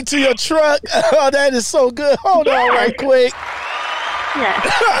married to your truck? Oh, that is so good. Hold on right quick. Yeah.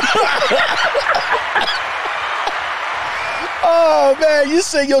 Oh, man, you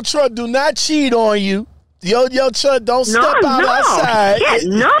say your truck do not cheat on you. Your truck don't step out outside. Yeah,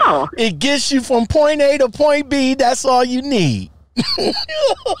 no. It gets you from point A to point B. That's all you need.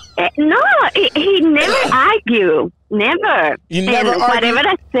 No, he never argue. Never. You never argue? Whatever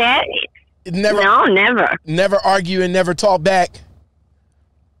I said. Never. No, never. Never argue and never talk back?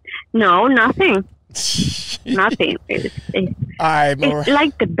 No, nothing. Nothing. It's all right, Maria. It's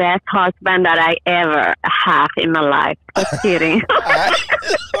like the best husband that I ever have in my life. Just kidding.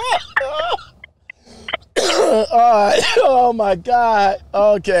 Oh my God.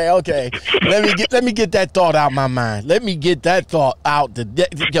 Okay. Let me get that thought out my mind. Let me get that thought out.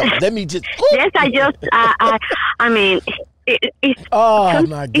 Let me just. Yes, I mean, it's. Oh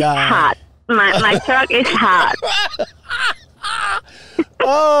my God. It's hot. My truck is hot.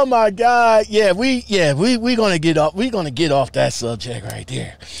 Oh my God. Yeah, we gonna get off. We're gonna get off that subject right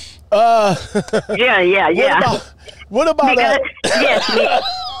there. Yeah. What about that? Yes.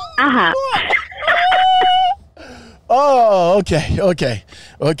 Oh,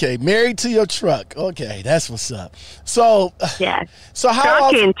 okay. Married to your truck. Okay, that's what's up. So yeah. So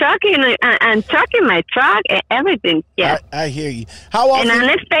how trucking and trucking my truck and everything. Yeah. I hear you. How often? And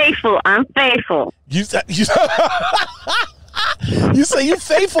I'm faithful. You say you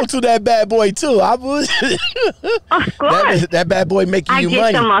faithful to that bad boy too. I would. Of course. That bad boy making you money.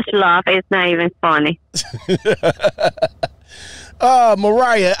 I get so much love. It's not even funny.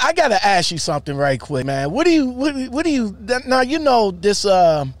 Mariah, I gotta ask you something right quick, man. What do you now? You know this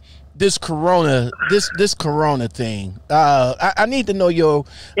corona thing. I need to know your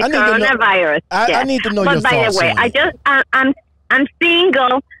coronavirus. I need to know your thoughts. By the way, I'm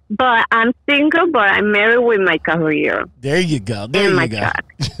single. But I'm married with my career. There you go.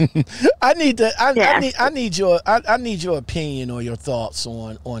 I need your opinion or your thoughts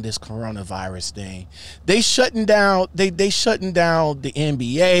on this coronavirus thing. They shutting down. They shutting down the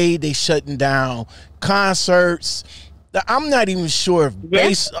NBA. They shutting down concerts. I'm not even sure if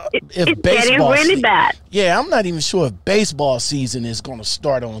baseball. It's getting really bad. Yeah, I'm not even sure if baseball season is going to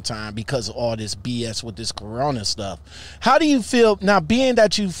start on time because of all this BS with this corona stuff. How do you feel now, being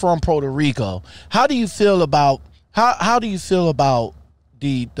that you from Puerto Rico? How do you feel about how do you feel about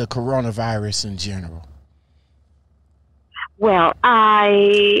the coronavirus in general? Well,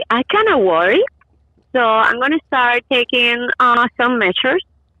 I kind of worry, so I'm going to start taking some measures,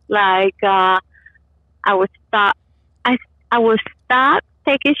 like I will stop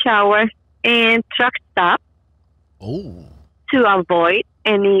taking showers in truck stop to avoid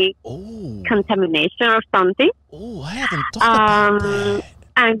any contamination or something. Oh, I haven't thought about that.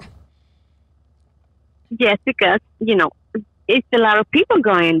 And yes, because it's a lot of people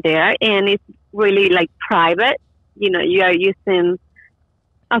going there, and it's really like private. You are using.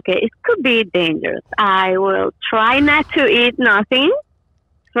 Okay, it could be dangerous. I will try not to eat nothing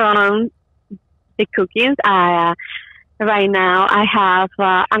from the cookings. Right now, I have.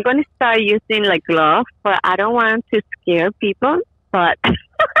 I'm going to start using like gloves, but I don't want to scare people. But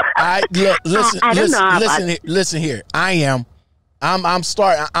listen here. I'm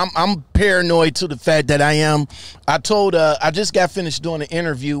paranoid to the fact that I am. I told. I just got finished doing an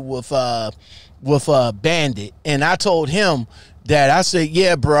interview with Bandit, and I told him that I said,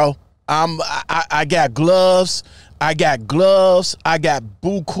 yeah, bro. I got gloves. I got gloves. I got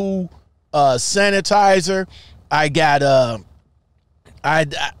buku sanitizer. I got I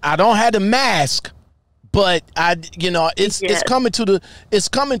don't have the mask, but it's coming to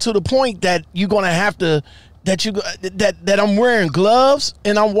the point that you're gonna have to that I'm wearing gloves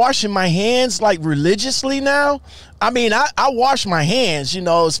and I'm washing my hands like religiously now. I mean, I wash my hands,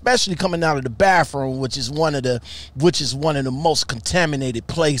 especially coming out of the bathroom, which is one of the most contaminated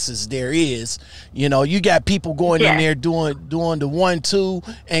places there is. You got people going in there doing the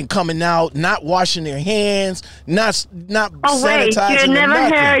 1-2 and coming out not washing their hands, not sanitizing.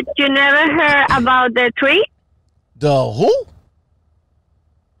 You never heard about the 3? The who?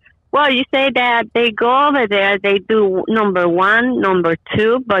 Well, you say that they go over there, they do number 1, number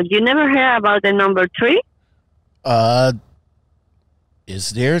 2, but you never hear about the number 3?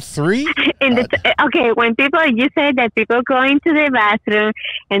 Is there 3? Okay, when you say that people go into the bathroom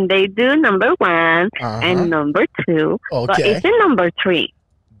and they do number 1 and number 2, but it's the number 3.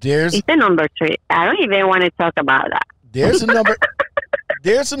 It's the number 3. I don't even want to talk about that. There's a number.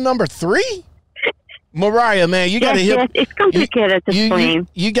 There's a number 3. Mariah, man, you gotta hit. Yes, it's complicated to explain.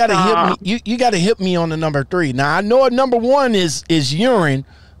 You gotta hit me. You gotta hit me on the number 3. Now I know a number 1 is urine.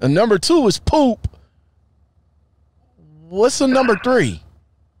 A number 2 is poop. What's the number 3?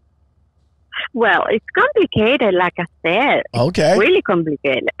 Well, it's complicated, like I said. Okay. It's really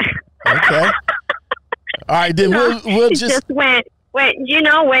complicated. Okay. All right, then we'll just when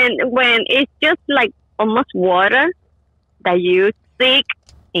it's just like almost water that you stick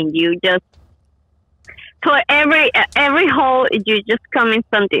and you just. For every hole, you just come in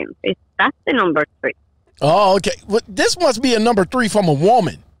something. That's the number 3. Oh, okay. Well, this must be a number 3 from a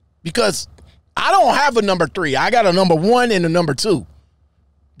woman because I don't have a number 3. I got a number 1 and a number 2.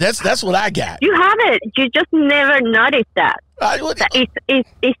 That's what I got. You have it. You just never noticed that.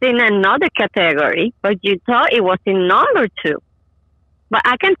 It's in another category, but you thought it was in number 2. But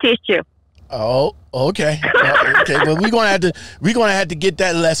I can teach you. Oh, okay. Okay. Well, we're gonna have to get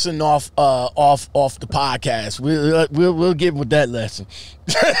that lesson off the podcast. We'll get with that lesson.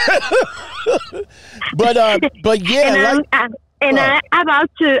 but yeah,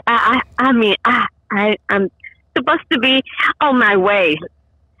 I'm supposed to be on my way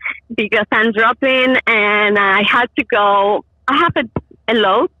because I'm dropping and I had to go. I have a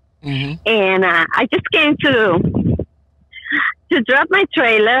load, and I just came to drop my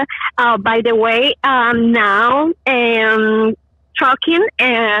trailer. By the way, now trucking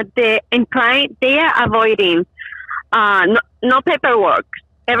the incline, they are avoiding no paperwork.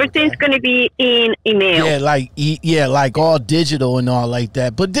 Everything's going to be in email. Yeah, like all digital and all like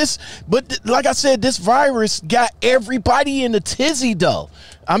that. But like I said, this virus got everybody in the tizzy though.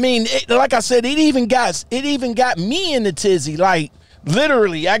 I mean, like I said, it even got me in the tizzy. Like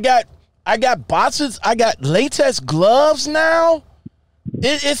literally, I got boxes. I got latex gloves now.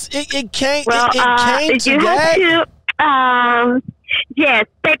 It came to that. Yes,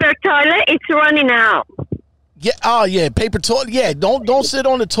 paper toilet. It's running out. Yeah. Oh yeah, paper toilet. Yeah. Don't sit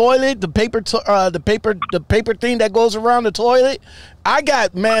on the toilet. The paper thing that goes around the toilet.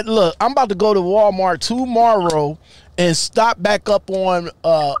 Look, I'm about to go to Walmart tomorrow and stop back up on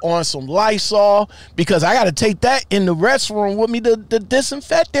some Lysol because I got to take that in the restroom with me to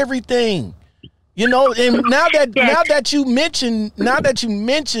disinfect everything. And now that you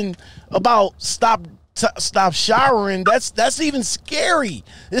mentioned about stop showering, that's even scary.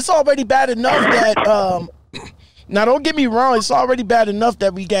 It's already bad enough that now don't get me wrong, it's already bad enough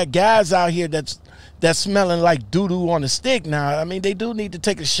that we got guys out here that's smelling like doo-doo on a stick now. I mean, they do need to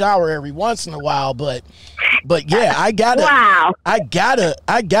take a shower every once in a while, but yeah, I gotta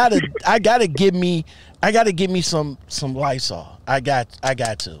give me some Lysol. I got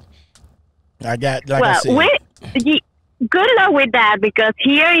to. I said. Good luck with that because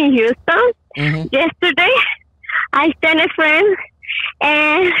here in Houston, yesterday, I sent a friend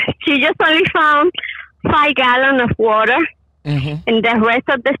and she just only found 5 gallons of water and the rest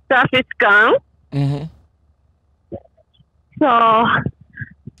of the stuff is gone. So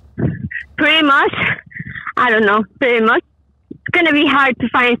pretty much, it's going to be hard to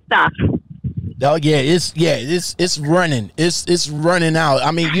find stuff. Oh yeah, it's running. It's running out.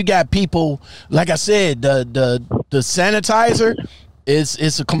 I mean, you got people, like I said, the sanitizer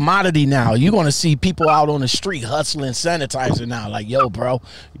is a commodity now. You're gonna see people out on the street hustling sanitizer now. Like, yo, bro,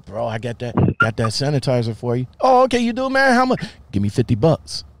 I got that sanitizer for you. Oh, okay, you do, man. How much? Give me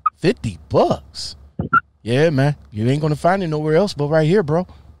 $50. $50? Yeah, man. You ain't gonna find it nowhere else but right here, bro.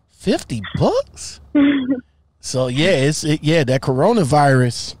 $50? So yeah, that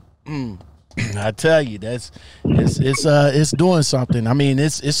coronavirus. I tell you, it's doing something. I mean,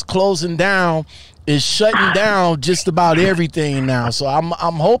 it's closing down, it's shutting down just about everything now. So I'm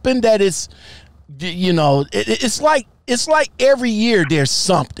hoping that it's, you know, it's like every year there's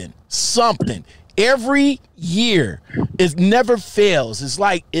something every year. It never fails. It's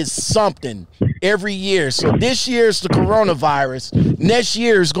like it's something every year. So this year is the coronavirus. Next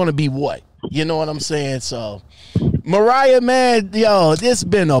year is going to be what? You know what I'm saying? So, Maria, man, yo, this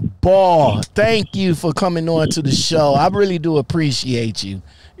been a ball. Thank you for coming on to the show. I really do appreciate you.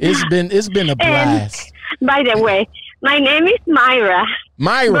 It's been a blast. And, by the way, my name is Myra.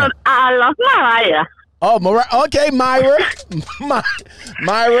 Myra. But I love Mariah. Oh, Mariah. Okay, Myra. Myra.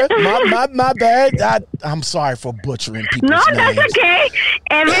 My bad. I'm sorry for butchering people's names. No, that's okay.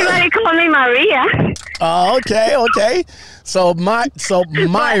 Everybody call me Maria. Oh, okay. So Myra.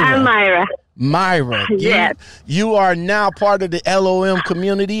 I'm Myra. Myra. Yes. You are now part of the LOM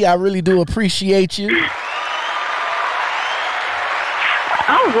community. I really do appreciate you.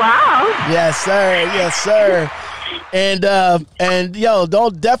 Oh, wow. Yes, sir. And yo,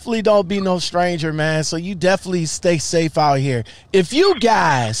 don't be no stranger, man. So you definitely stay safe out here. If you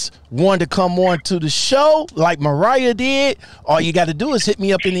guys want to come on to the show like Mariah did, all you got to do is hit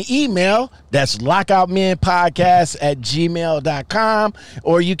me up in the email. That's lockoutmenpodcast@gmail.com,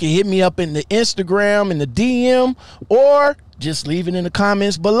 or you can hit me up in the Instagram in the DM, or just leave it in the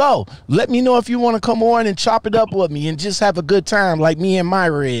comments below. Let me know if you want to come on and chop it up with me and just have a good time like me and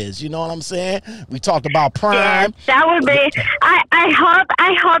Myra is. You know what I'm saying? We talked about Prime. Yes, that would be.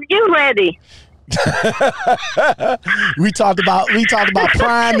 I hope you're ready. we talked about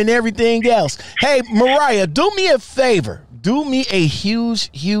Prime and everything else. Hey, Mariah, do me a favor. Do me a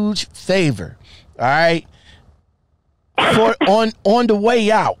huge favor. All right. On the way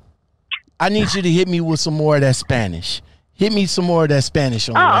out, I need you to hit me with some more of that Spanish. Hit me some more of that Spanish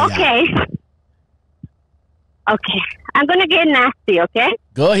on the way out. Okay. I'm going to get nasty, okay?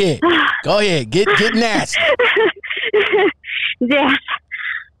 Go ahead. Get nasty. Yes.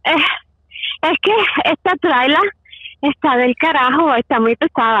 Es que esta traila está del carajo, está muy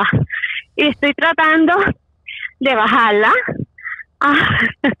pesada. Y estoy tratando de bajarla.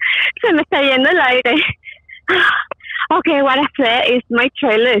 Se me está yendo el aire. Okay, what I said is my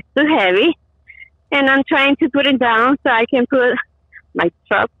trailer is too heavy. And I'm trying to put it down so I can put my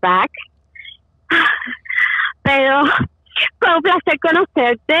truck back. Pero fue un placer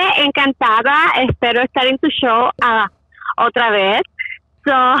conocerte, encantada. Espero estar en tu show otra vez.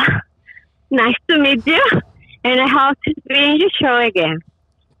 So, nice to meet you. And I hope to be in your show again.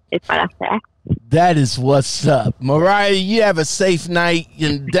 Es para hacer. That is what's up. Mariah, you have a safe night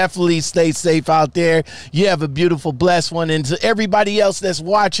and definitely stay safe out there. You have a beautiful, blessed one. And to everybody else that's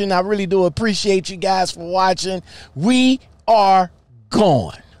watching, I really do appreciate you guys for watching. We are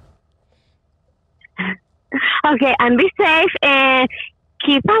gone. Okay, and be safe and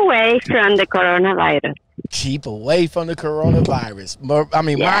keep away from the coronavirus. Keep away from the coronavirus.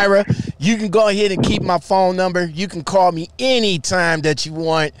 Myra, you can go ahead and keep my phone number. You can call me anytime that you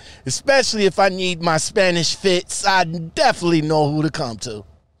want, especially if I need my Spanish fix. I definitely know who to come to.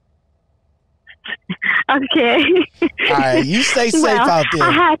 Okay. All right, you stay safe out there.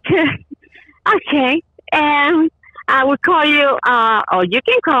 I had to. Okay, and I will call you, or you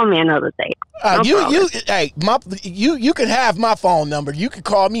can call me another day. You can have my phone number. You can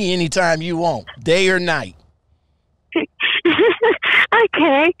call me anytime you want, day or night.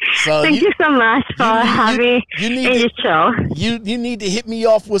 Okay. So Thank you so much for having me in your show. You need to hit me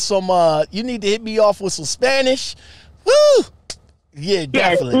off with some. You need to hit me off with some Spanish. Woo! Yeah,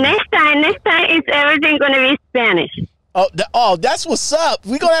 definitely. Yes. Next time, is everything going to be Spanish? Oh, that's what's up.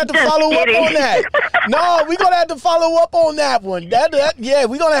 We're gonna have to follow up on that. No, we're gonna have to follow up on that one. Yeah,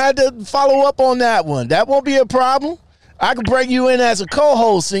 we're gonna have to follow up on that one. That won't be a problem. I could bring you in as a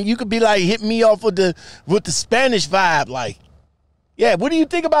co-host, and you could be like, hit me off with the Spanish vibe, like. Yeah, what do you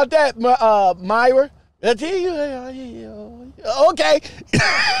think about that, Myra? Okay.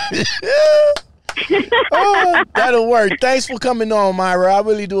 Oh, that'll work. Thanks for coming on, Myra. I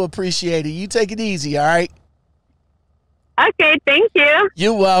really do appreciate it. You take it easy, all right? Okay, thank you.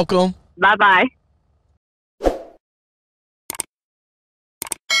 You're welcome. Bye-bye.